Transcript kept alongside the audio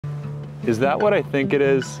Is that what I think it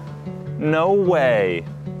is? No way.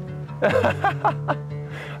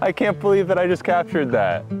 I can't believe that I just captured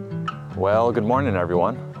that. Well, good morning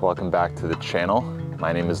everyone. Welcome back to the channel.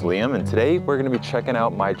 My name is Liam and today we're gonna be checking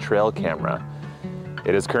out my trail camera.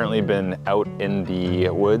 It has currently been out in the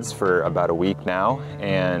woods for about a week now,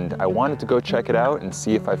 and I wanted to go check it out and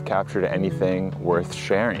see if I've captured anything worth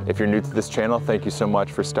sharing. If you're new to this channel, thank you so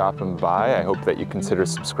much for stopping by. I hope that you consider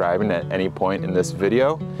subscribing at any point in this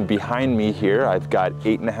video. Behind me here, I've got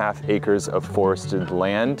 8.5 acres of forested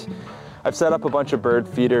land. I've set up a bunch of bird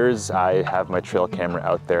feeders. I have my trail camera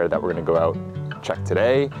out there that we're gonna go out and check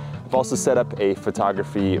today. I've also set up a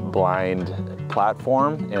photography blind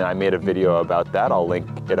platform, and I made a video about that. I'll link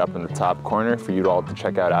it up in the top corner for you all to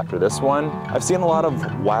check out after this one. I've seen a lot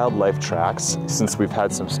of wildlife tracks since we've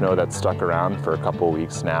had some snow that's stuck around for a couple of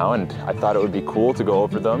weeks now, and I thought it would be cool to go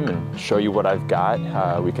over them and show you what I've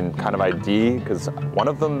got. We can kind of ID, because one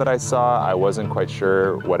of them that I saw, I wasn't quite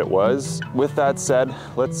sure what it was. With that said,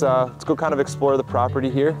 let's go kind of explore the property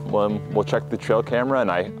here. We'll check the trail camera, and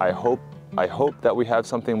I hope that we have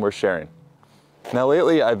something worth sharing. Now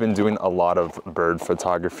lately I've been doing a lot of bird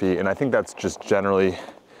photography, and I think that's just generally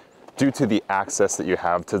due to the access that you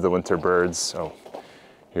have to the winter birds. So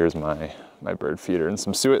here's my bird feeder and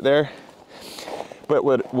some suet there. But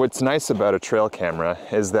what's nice about a trail camera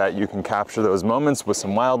is that you can capture those moments with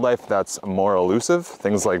some wildlife that's more elusive.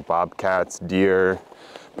 Things like bobcats, deer,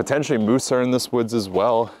 potentially moose are in this woods as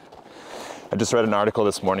well. I just read an article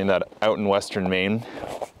this morning that out in western Maine,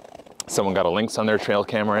 someone got a lynx on their trail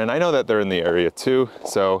camera, and I know that they're in the area too.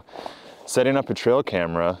 So setting up a trail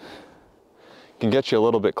camera can get you a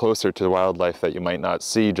little bit closer to the wildlife that you might not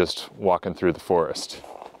see just walking through the forest.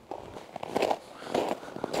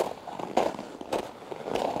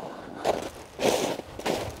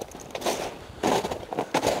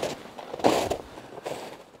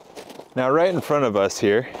 Now right in front of us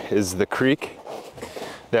here is the creek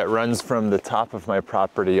that runs from the top of my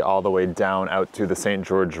property all the way down out to the St.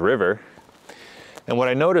 George River. And what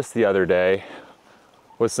I noticed the other day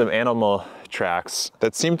was some animal tracks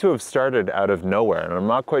that seem to have started out of nowhere, and I'm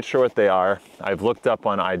not quite sure what they are. I've looked up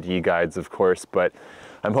on ID guides, of course, but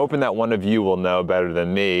I'm hoping that one of you will know better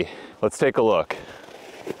than me. Let's take a look.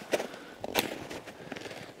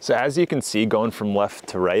 So as you can see, going from left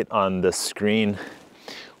to right on the screen,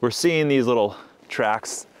 we're seeing these little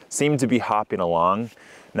tracks seem to be hopping along.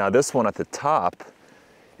 Now this one at the top,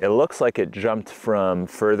 it looks like it jumped from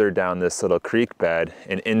further down this little creek bed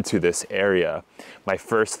and into this area. My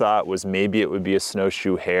first thought was maybe it would be a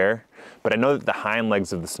snowshoe hare, but I know that the hind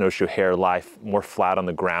legs of the snowshoe hare lie more flat on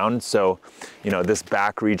the ground, so this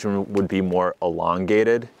back region would be more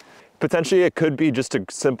elongated. Potentially it could be just a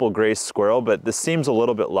simple gray squirrel, but this seems a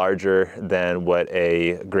little bit larger than what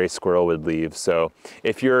a gray squirrel would leave. So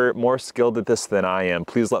if you're more skilled at this than I am,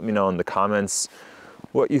 please let me know in the comments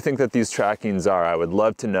what you think that these trackings are. I would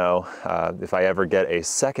love to know. If I ever get a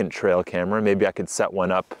second trail camera, maybe I could set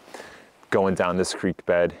one up going down this creek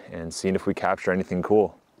bed and seeing if we capture anything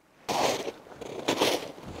cool.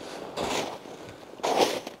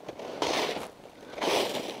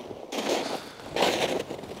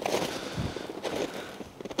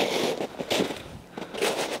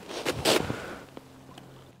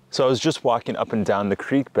 So I was just walking up and down the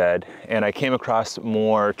creek bed, and I came across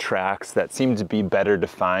more tracks that seemed to be better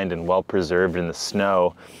defined and well preserved in the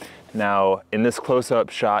snow. Now, in this close-up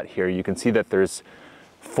shot here, you can see that there's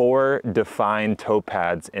 4 defined toe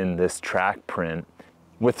pads in this track print.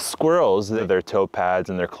 With squirrels, their toe pads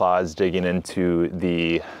and their claws digging into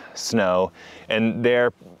the snow, and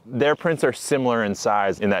their prints are similar in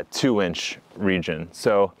size in that 2-inch region.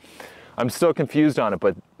 So I'm still confused on it,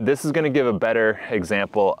 but this is going to give a better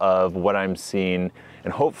example of what I'm seeing,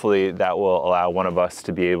 and hopefully that will allow one of us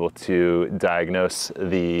to be able to diagnose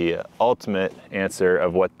the ultimate answer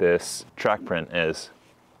of what this track print is.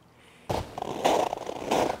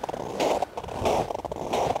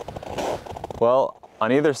 Well,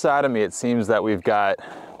 on either side of me, it seems that we've got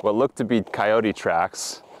what look to be coyote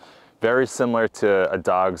tracks, very similar to a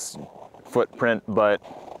dog's footprint, but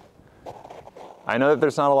I know that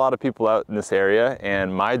there's not a lot of people out in this area,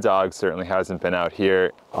 and my dog certainly hasn't been out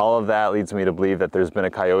here. All of that leads me to believe that there's been a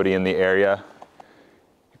coyote in the area.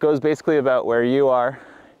 It goes basically about where you are,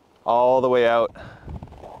 all the way out,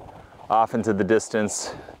 off into the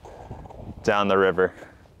distance, down the river.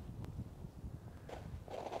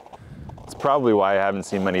 It's probably why I haven't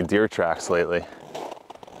seen many deer tracks lately.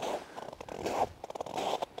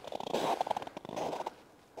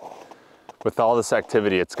 With all this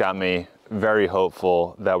activity, it's got me very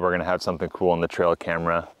hopeful that we're gonna have something cool on the trail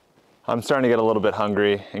camera. I'm starting to get a little bit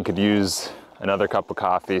hungry and could use another cup of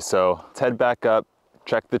coffee. So let's head back up,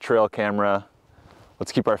 check the trail camera.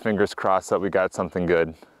 Let's keep our fingers crossed that we got something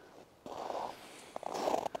good.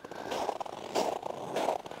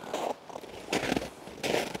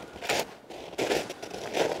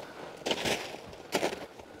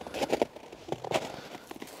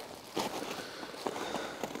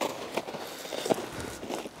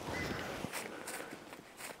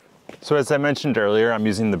 So as I mentioned earlier, I'm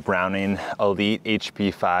using the Browning Elite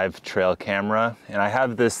HP5 trail camera, and I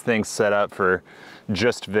have this thing set up for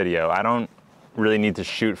just video. I don't really need to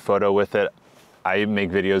shoot photo with it. I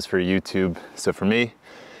make videos for YouTube, so for me,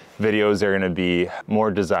 videos are gonna be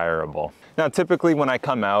more desirable. Now, typically when I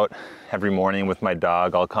come out every morning with my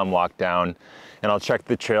dog, I'll come walk down and I'll check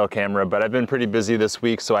the trail camera, but I've been pretty busy this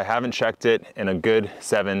week, so I haven't checked it in a good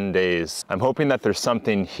 7 days. I'm hoping that there's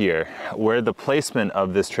something here. Where the placement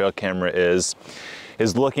of this trail camera is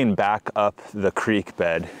looking back up the creek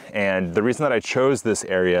bed. And the reason that I chose this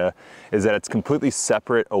area is that it's completely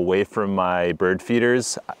separate away from my bird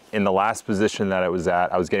feeders. In the last position that I was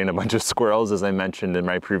at, I was getting a bunch of squirrels, as I mentioned in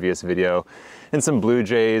my previous video, and some blue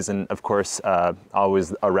jays, and of course,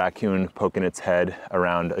 always a raccoon poking its head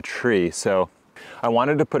around a tree. So I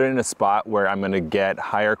wanted to put it in a spot where I'm gonna get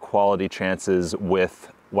higher quality chances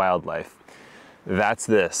with wildlife. That's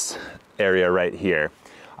this area right here.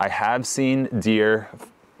 I have seen deer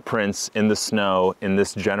prints in the snow in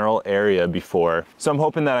this general area before, so I'm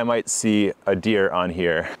hoping that I might see a deer on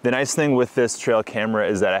here. The nice thing with this trail camera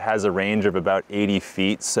is that it has a range of about 80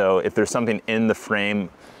 feet, so if there's something in the frame,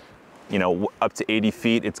 you know, up to 80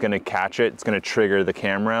 feet, it's gonna catch it, it's gonna trigger the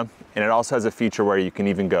camera. And it also has a feature where you can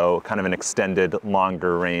even go kind of an extended,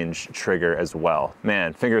 longer range trigger as well.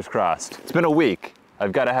 Man, fingers crossed. It's been a week.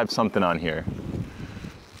 I've gotta have something on here.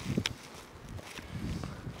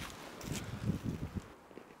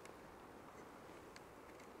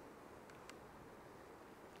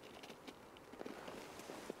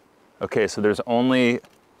 Okay, so there's only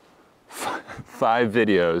 5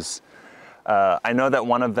 videos. I know that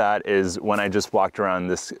one of that is when I just walked around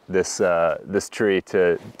this tree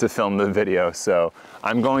to film the video, so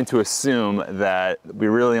I'm going to assume that we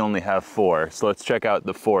really only have 4. So let's check out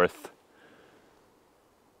the 4th.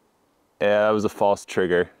 Yeah, that was a false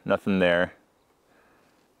trigger, nothing there.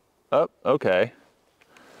 Oh, okay.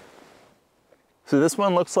 So this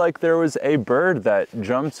one looks like there was a bird that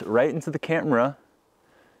jumped right into the camera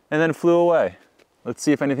and then flew away. Let's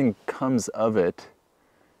see if anything comes of it.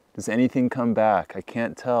 Does anything come back? I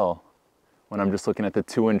can't tell when I'm just looking at the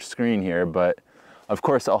 2-inch screen here, but of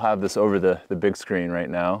course I'll have this over the big screen right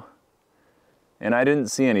now. And I didn't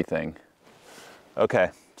see anything. Okay,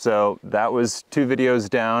 so that was 2 videos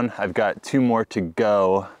down. I've got 2 more to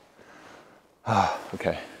go.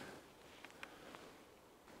 Okay.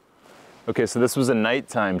 Okay, so this was a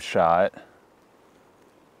nighttime shot.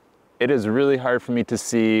 It is really hard for me to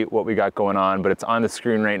see what we got going on, but it's on the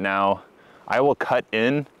screen right now. I will cut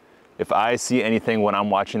in if I see anything when I'm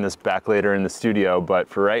watching this back later in the studio, but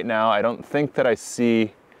for right now, I don't think that I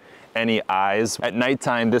see any eyes. At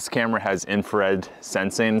nighttime, this camera has infrared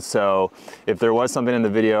sensing, so if there was something in the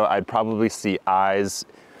video, I'd probably see eyes.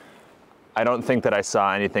 I don't think that I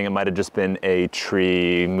saw anything. It might have just been a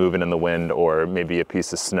tree moving in the wind or maybe a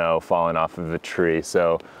piece of snow falling off of a tree.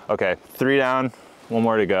 So, okay, 3 down, 1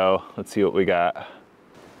 more to go. Let's see what we got.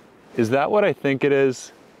 Is that what I think it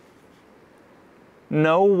is?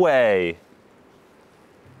 No way.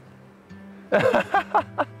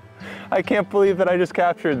 I can't believe that I just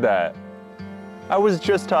captured that. I was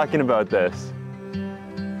just talking about this.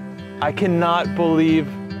 I cannot believe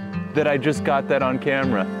that I just got that on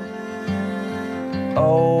camera.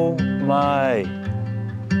 Oh my.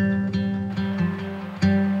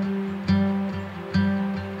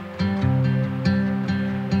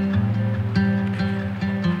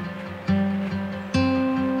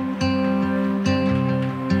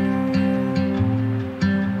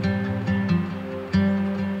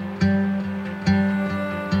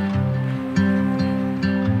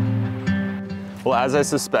 Well, as I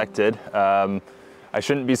suspected, I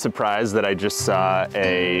shouldn't be surprised that I just saw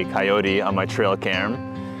a coyote on my trail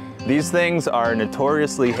cam. These things are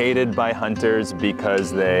notoriously hated by hunters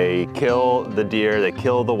because they kill the deer, they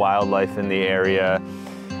kill the wildlife in the area.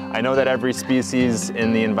 I know that every species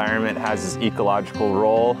in the environment has its ecological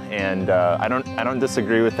role, and I don't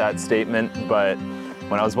disagree with that statement, but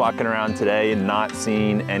when I was walking around today and not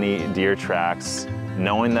seeing any deer tracks,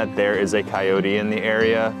 knowing that there is a coyote in the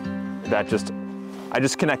area, I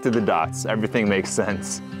just connected the dots. Everything makes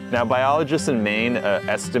sense. Now, biologists in Maine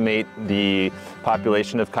estimate the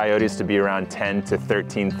population of coyotes to be around 10 to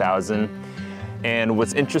 13,000. And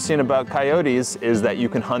what's interesting about coyotes is that you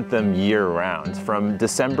can hunt them year-round. From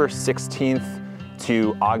December 16th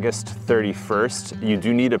to August 31st, you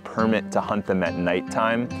do need a permit to hunt them at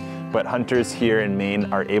nighttime, but hunters here in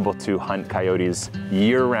Maine are able to hunt coyotes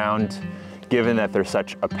year-round, given that they're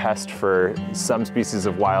such a pest for some species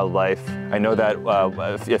of wildlife. I know that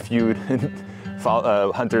if you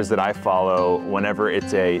hunters that I follow, whenever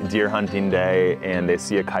it's a deer hunting day and they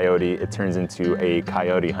see a coyote, it turns into a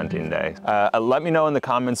coyote hunting day. Let me know in the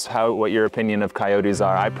comments what your opinion of coyotes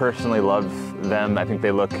are. I personally love them. I think they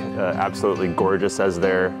look absolutely gorgeous as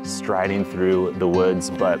they're striding through the woods,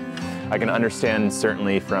 but I can understand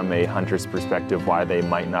certainly from a hunter's perspective why they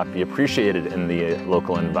might not be appreciated in the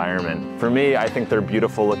local environment. For me, I think they're a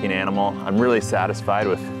beautiful looking animal. I'm really satisfied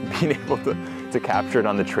with being able to capture it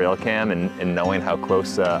on the trail cam and knowing how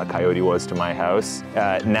close a coyote was to my house.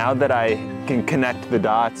 Now that I can connect the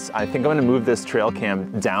dots, I think I'm gonna move this trail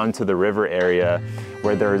cam down to the river area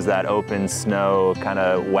where there's that open snow kind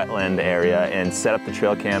of wetland area and set up the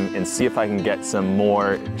trail cam and see if I can get some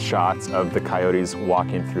more shots of the coyotes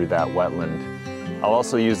walking through that wetland. I'll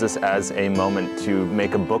also use this as a moment to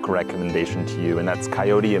make a book recommendation to you, and that's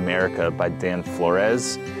Coyote America by Dan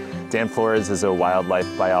Flores. Dan Flores is a wildlife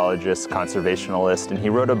biologist, conservationalist, and he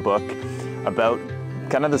wrote a book about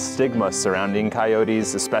kind of the stigma surrounding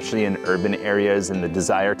coyotes, especially in urban areas, and the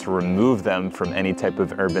desire to remove them from any type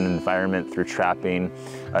of urban environment through trapping,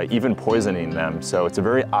 even poisoning them. So it's a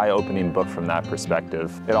very eye-opening book from that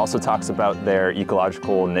perspective. It also talks about their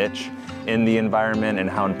ecological niche in the environment and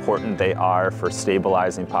how important they are for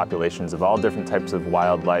stabilizing populations of all different types of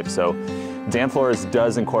wildlife. So Dan Flores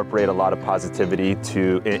does incorporate a lot of positivity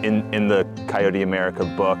in the Coyote America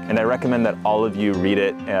book, and I recommend that all of you read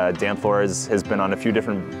it. Dan Flores has been on a few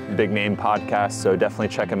different big name podcasts, so definitely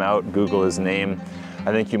check him out, Google his name.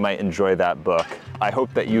 I think you might enjoy that book. I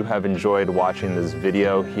hope that you have enjoyed watching this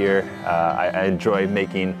video here. I enjoy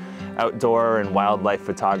making outdoor and wildlife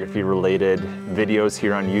photography related videos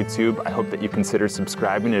here on YouTube. I hope that you consider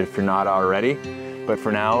subscribing if you're not already. But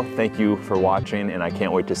for now, thank you for watching, and I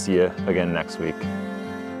can't wait to see you again next week.